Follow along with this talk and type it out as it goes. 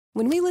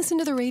When we listen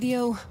to the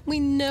radio, we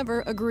never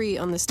agree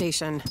on the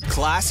station.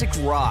 Classic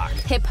rock.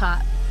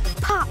 Hip-hop.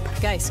 Pop.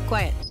 Guys,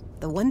 quiet.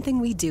 The one thing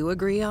we do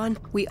agree on,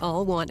 we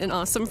all want an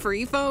awesome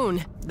free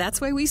phone.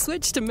 That's why we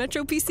switched to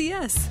Metro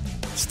PCS.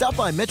 Stop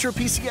by Metro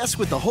PCS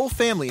with the whole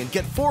family and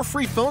get 4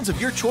 free phones of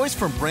your choice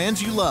from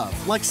brands you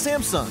love, like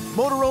Samsung,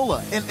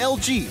 Motorola, and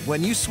LG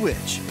when you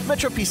switch.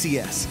 Metro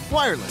PCS.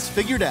 Wireless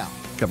figured out.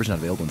 Coverage not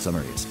available in some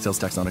areas. Sales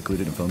tax not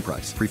included in phone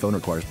price. Free phone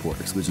requires port.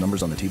 Excludes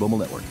numbers on the T-Mobile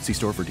network. See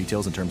store for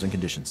details and terms and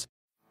conditions.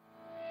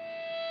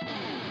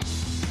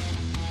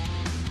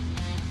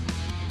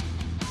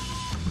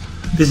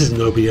 This is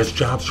No BS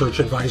Job Search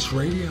Advice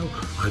Radio.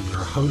 I'm your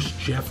host,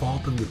 Jeff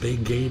Altman, the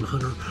Big Game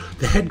Hunter,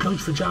 the head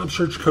coach for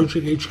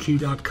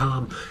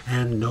JobSearchCoachingHQ.com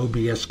and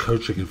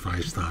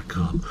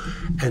NoBSCoachingAdvice.com.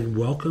 And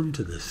welcome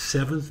to the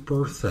 7th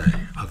birthday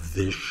of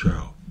this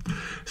show.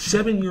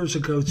 7 years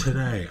ago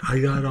today, I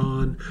got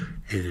on,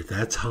 and at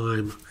that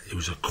time, it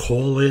was a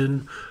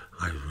call-in.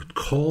 I would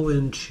call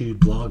into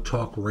Blog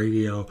Talk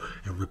Radio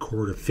and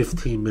record a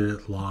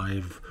 15-minute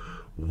live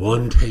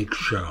one-take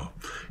show.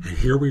 And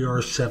here we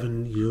are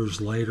 7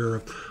 years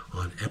later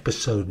on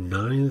episode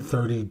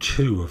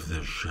 932 of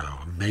this show.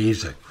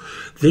 Amazing.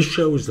 This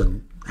show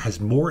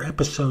has more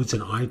episodes in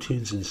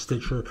iTunes and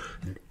Stitcher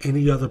than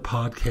any other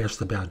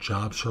podcast about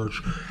job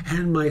search.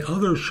 And my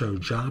other show,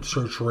 Job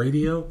Search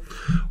Radio,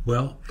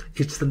 well,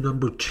 it's the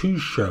number 2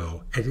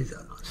 show, and it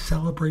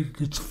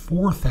celebrated its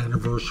 4th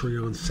anniversary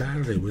on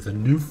Saturday with a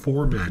new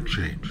format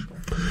change.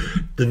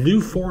 The new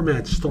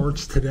format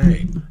starts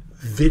today.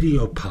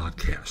 Video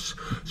podcasts.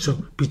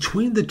 So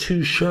between the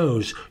 2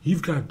 shows,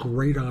 you've got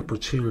great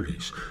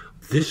opportunities.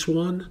 This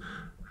one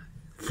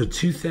for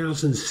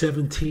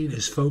 2017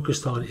 is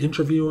focused on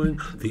interviewing.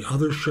 The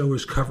other show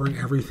is covering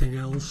everything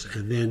else.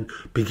 And then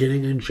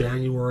beginning in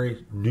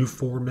January, new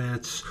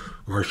formats,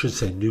 or I should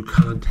say new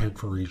content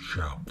for each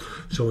show.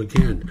 So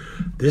again,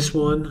 this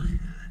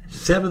one,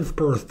 7th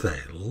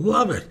birthday,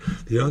 love it.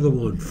 The other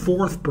one,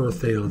 4th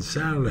birthday on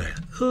Saturday,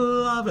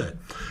 love it.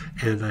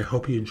 And I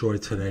hope you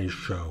enjoyed today's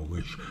show,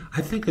 which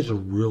I think is a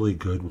really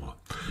good one.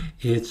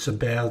 It's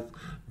about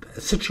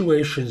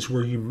situations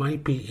where you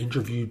might be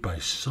interviewed by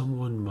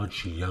someone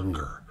much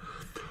younger.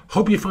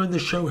 Hope you find the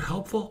show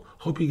helpful.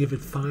 Hope you give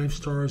it 5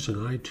 stars in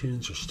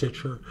iTunes or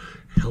Stitcher.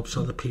 It helps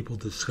other people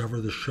discover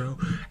the show.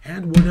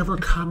 And whatever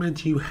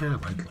comment you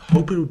have, I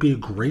hope it would be a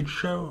great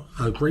show,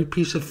 a great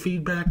piece of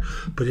feedback.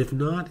 But if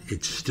not,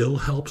 it still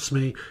helps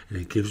me, and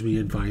it gives me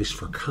advice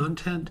for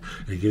content,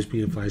 and it gives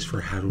me advice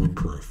for how to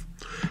improve.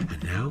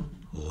 And now,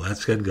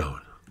 let's get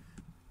going.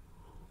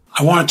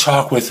 I want to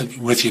talk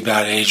with you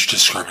about age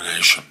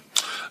discrimination.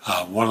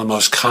 One of the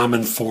most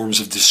common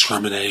forms of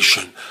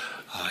discrimination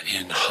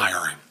in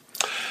hiring.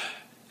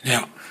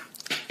 Now,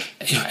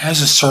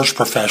 as a search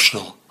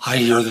professional, I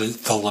hear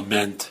the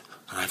lament,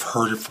 and I've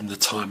heard it from the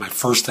time I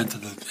first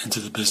entered into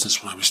the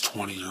business when I was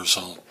 20 years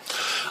old.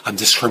 I'm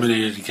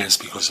discriminated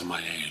against because of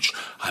my age.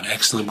 I'm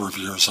X number of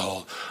years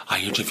old. I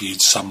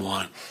interviewed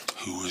someone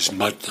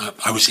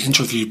I was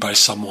interviewed by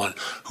someone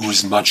who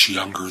was much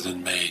younger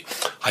than me.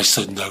 I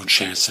stood no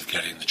chance of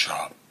getting the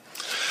job.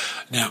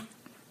 Now,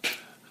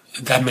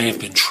 that may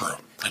have been true.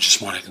 I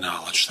just want to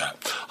acknowledge that.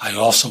 I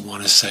also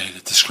want to say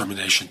that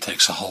discrimination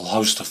takes a whole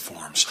host of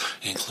forms,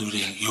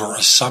 including your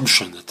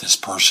assumption that this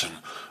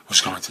person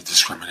was going to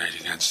discriminate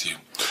against you.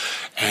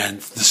 And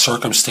the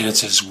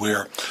circumstances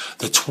where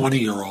the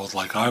 20-year-old,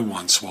 like I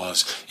once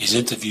was, is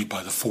interviewed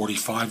by the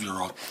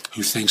 45-year-old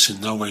who thinks in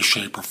no way,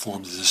 shape, or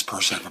form does this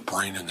person have a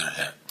brain in their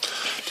head.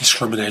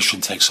 Discrimination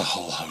takes a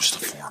whole host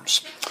of forms.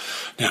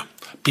 Now,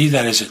 be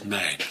that as it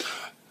may,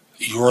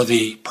 you're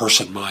the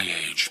person my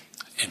age,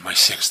 in my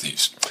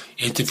 60s,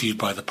 interviewed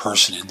by the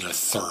person in their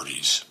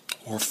 30s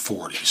or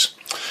 40s.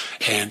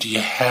 And you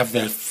have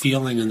that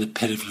feeling in the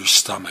pit of your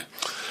stomach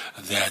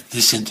that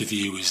this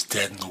interview is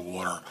dead in the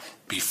water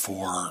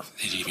before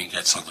it even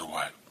gets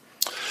underway.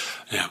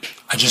 Now,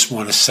 I just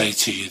want to say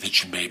to you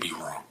that you may be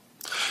wrong.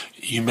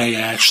 You may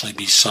actually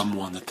be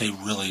someone that they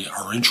really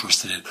are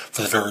interested in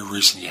for the very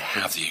reason you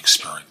have the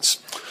experience.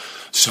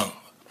 So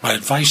my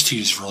advice to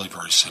you is really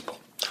very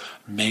simple.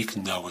 Make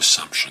no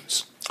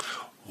assumptions.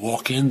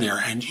 Walk in there,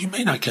 and you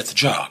may not get the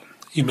job.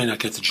 You may not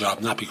get the job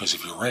not because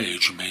of your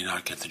age. You may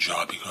not get the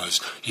job because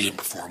you didn't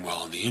perform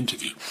well in the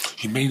interview.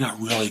 You may not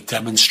really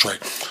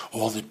demonstrate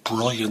all the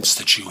brilliance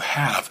that you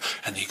have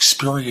and the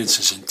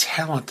experiences and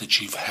talent that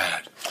you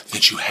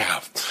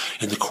have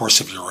in the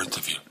course of your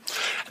interview.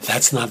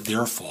 That's not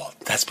their fault.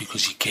 That's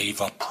because you gave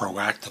up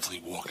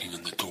proactively walking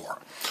in the door.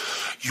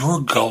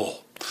 Your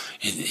goal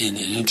in an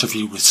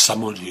interview with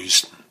someone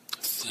who's,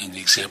 in the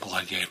example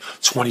I gave,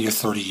 20 or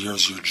 30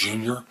 years your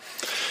junior,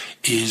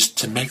 is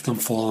to make them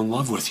fall in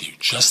love with you,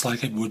 just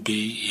like it would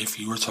be if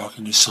you were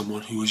talking to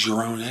someone who is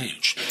your own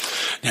age.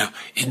 Now,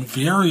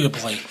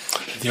 invariably,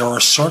 there are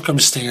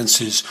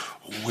circumstances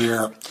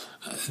where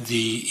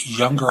the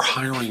younger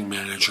hiring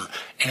manager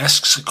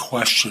asks a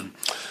question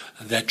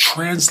that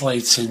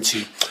translates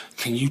into,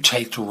 can you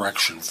take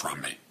direction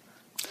from me?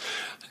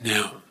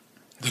 Now,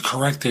 the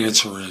correct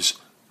answer is,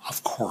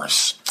 of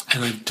course.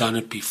 and I've done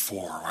it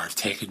before, where I've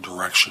taken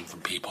direction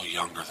from people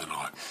younger than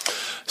I.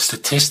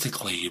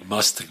 Statistically, you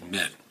must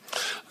admit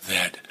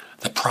that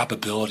the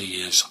probability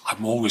is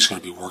I'm always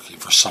going to be working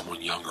for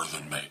someone younger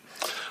than me.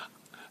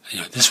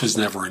 This was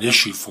never an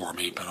issue for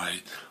me, but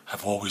I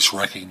have always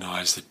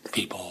recognized that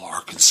people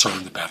are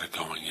concerned about it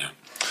going in.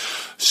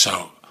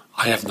 So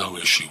I have no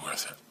issue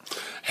with it.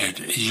 And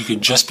you can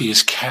just be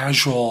as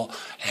casual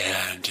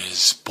and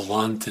as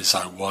blunt as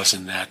I was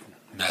in that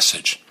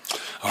message,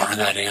 or in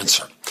that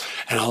answer.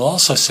 And I'll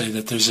also say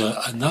that there's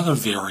another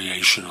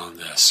variation on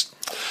this,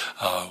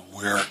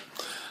 where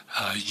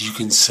you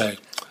can say,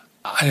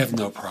 I have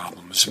no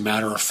problem. As a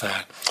matter of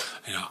fact,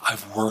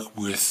 I've worked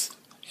with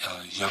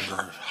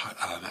younger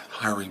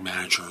hiring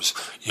managers,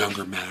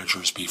 younger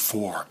managers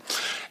before.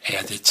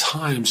 And at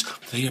times,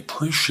 they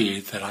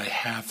appreciate that I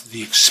have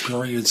the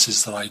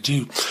experiences that I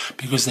do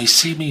because they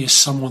see me as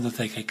someone that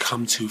they can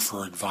come to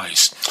for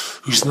advice,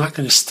 who's not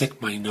going to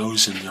stick my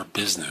nose in their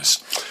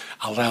business.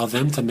 Allow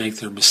them to make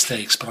their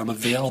mistakes, but I'm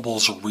available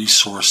as a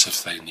resource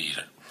if they need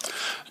it.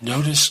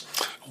 Notice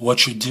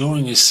what you're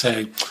doing is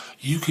saying,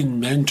 you can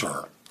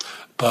mentor,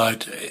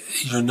 but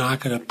you're not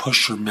going to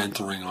push your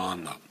mentoring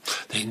on them.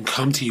 They can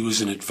come to you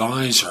as an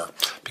advisor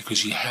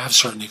because you have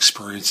certain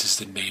experiences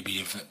that may be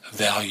of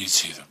value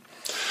to them.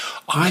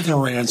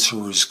 Either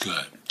answer is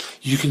good.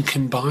 You can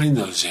combine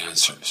those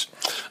answers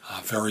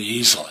very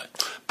easily.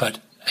 But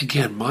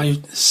again, my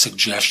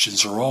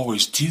suggestions are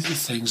always do the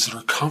things that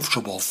are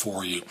comfortable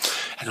for you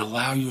and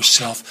allow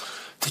yourself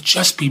to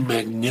just be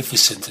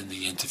magnificent in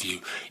the interview,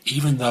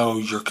 even though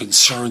you're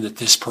concerned that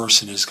this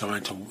person is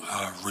going to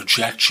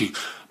reject you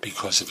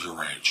because of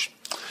your age.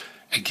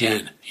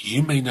 Again,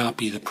 you may not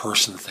be the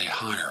person that they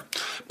hire,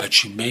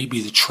 but you may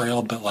be the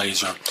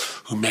trailblazer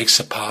who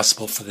makes it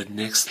possible for the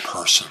next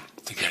person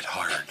to get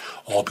hired,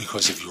 all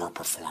because of your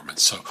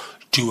performance. So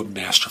do a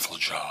masterful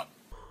job.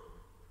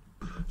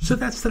 So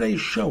that's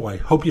today's show. I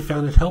hope you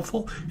found it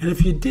helpful. And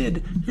if you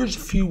did, here's a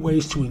few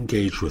ways to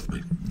engage with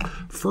me.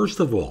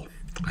 First of all,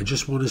 I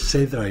just want to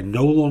say that I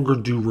no longer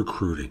do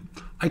recruiting.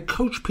 I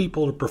coach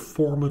people to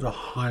perform at a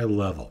high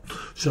level.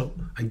 So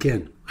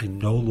again, I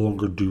no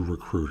longer do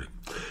recruiting.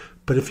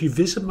 But if you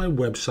visit my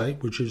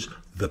website, which is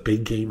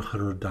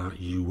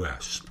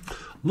thebiggamehunter.us,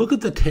 look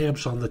at the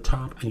tabs on the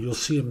top and you'll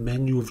see a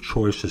menu of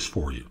choices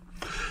for you.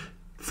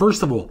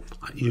 First of all,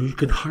 you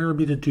can hire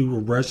me to do a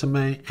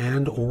resume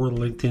and or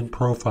LinkedIn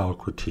profile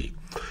critique,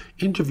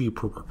 interview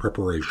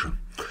preparation,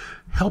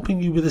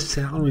 helping you with a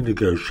salary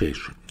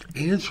negotiation,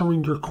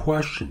 answering your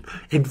question,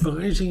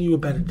 advising you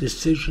about a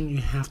decision you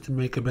have to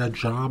make about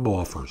job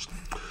offers.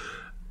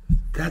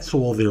 That's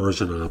all there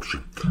as an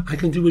option. I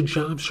can do a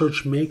job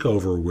search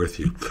makeover with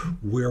you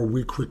where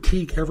we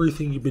critique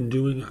everything you've been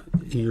doing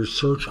in your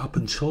search up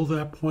until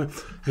that point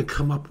and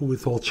come up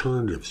with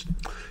alternatives.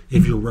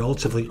 If you're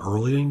relatively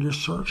early in your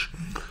search,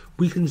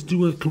 we can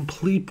do a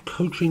complete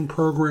coaching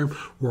program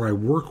where I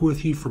work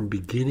with you from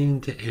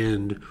beginning to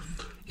end.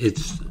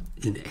 It's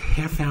in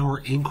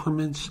half-hour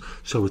increments,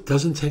 so it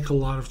doesn't take a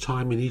lot of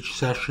time in each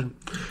session,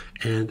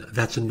 and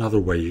that's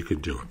another way you can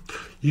do it.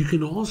 You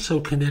can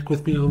also connect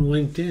with me on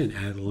LinkedIn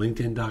at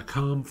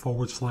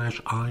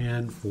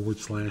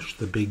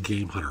linkedin.com/IN/The Big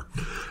Game Hunter.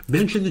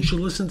 Mention that you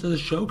listen to the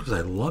show because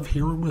I love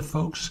hearing with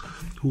folks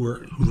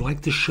who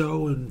like the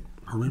show and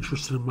are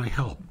interested in my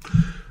help.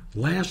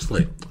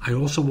 Lastly, I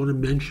also want to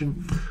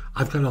mention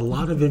I've got a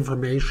lot of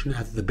information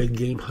at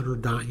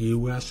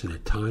thebiggamehunter.us, and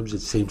at times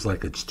it seems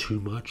like it's too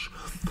much.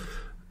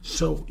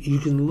 So you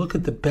can look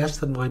at the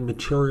best of my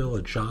material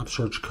at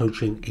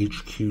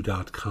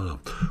JobSearchCoachingHQ.com,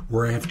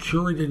 where I have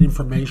curated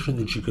information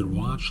that you can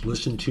watch,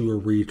 listen to, or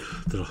read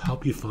that'll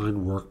help you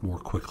find work more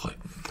quickly.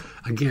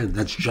 Again,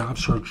 that's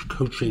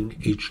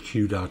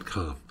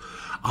JobSearchCoachingHQ.com.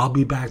 I'll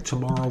be back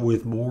tomorrow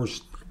with more,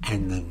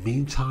 and in the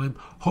meantime,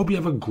 hope you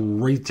have a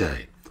great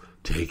day.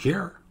 Take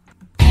care.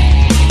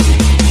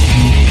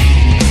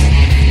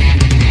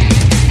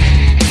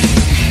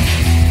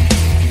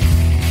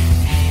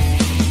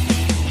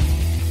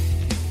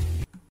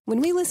 When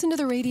we listen to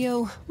the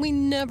radio, we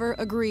never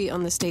agree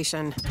on the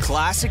station.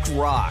 Classic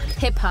rock.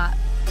 Hip-hop.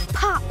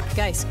 Pop.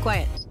 Guys,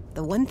 quiet.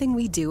 The one thing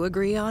we do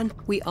agree on,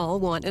 we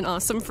all want an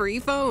awesome free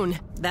phone.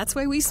 That's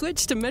why we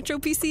switched to Metro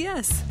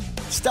PCS.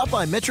 Stop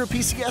by Metro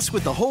PCS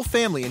with the whole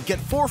family and get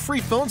 4 free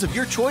phones of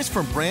your choice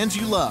from brands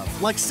you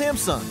love, like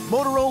Samsung,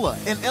 Motorola,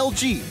 and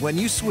LG when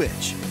you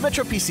switch.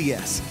 Metro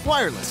PCS.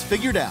 Wireless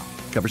figured out.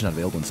 Coverage not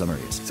available in some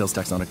areas. Sales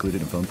tax not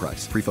included in phone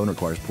price. Free phone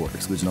requires port.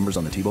 Excludes numbers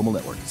on the T-Mobile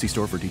network. See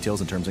store for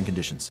details and terms and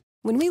conditions.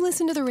 When we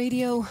listen to the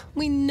radio,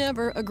 we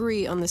never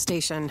agree on the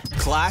station.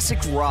 Classic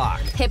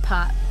rock.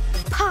 Hip-hop.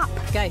 Pop.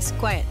 Guys,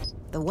 quiet.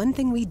 The one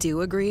thing we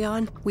do agree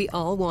on, we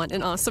all want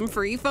an awesome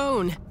free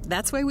phone.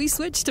 That's why we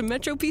switched to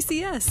Metro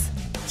PCS.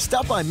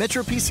 Stop by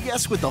Metro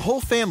PCS with the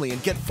whole family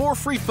and get 4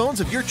 free phones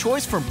of your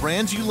choice from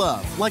brands you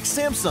love, like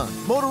Samsung,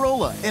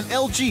 Motorola, and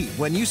LG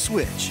when you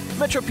switch.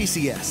 Metro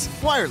PCS.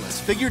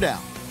 Wireless figured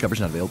out. Coverage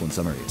not available in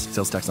some areas.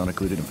 Sales tax not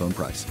included in phone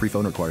price. Free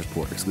phone requires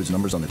port. Excludes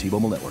numbers on the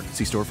T-Mobile network.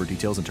 See store for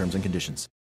details and terms and conditions.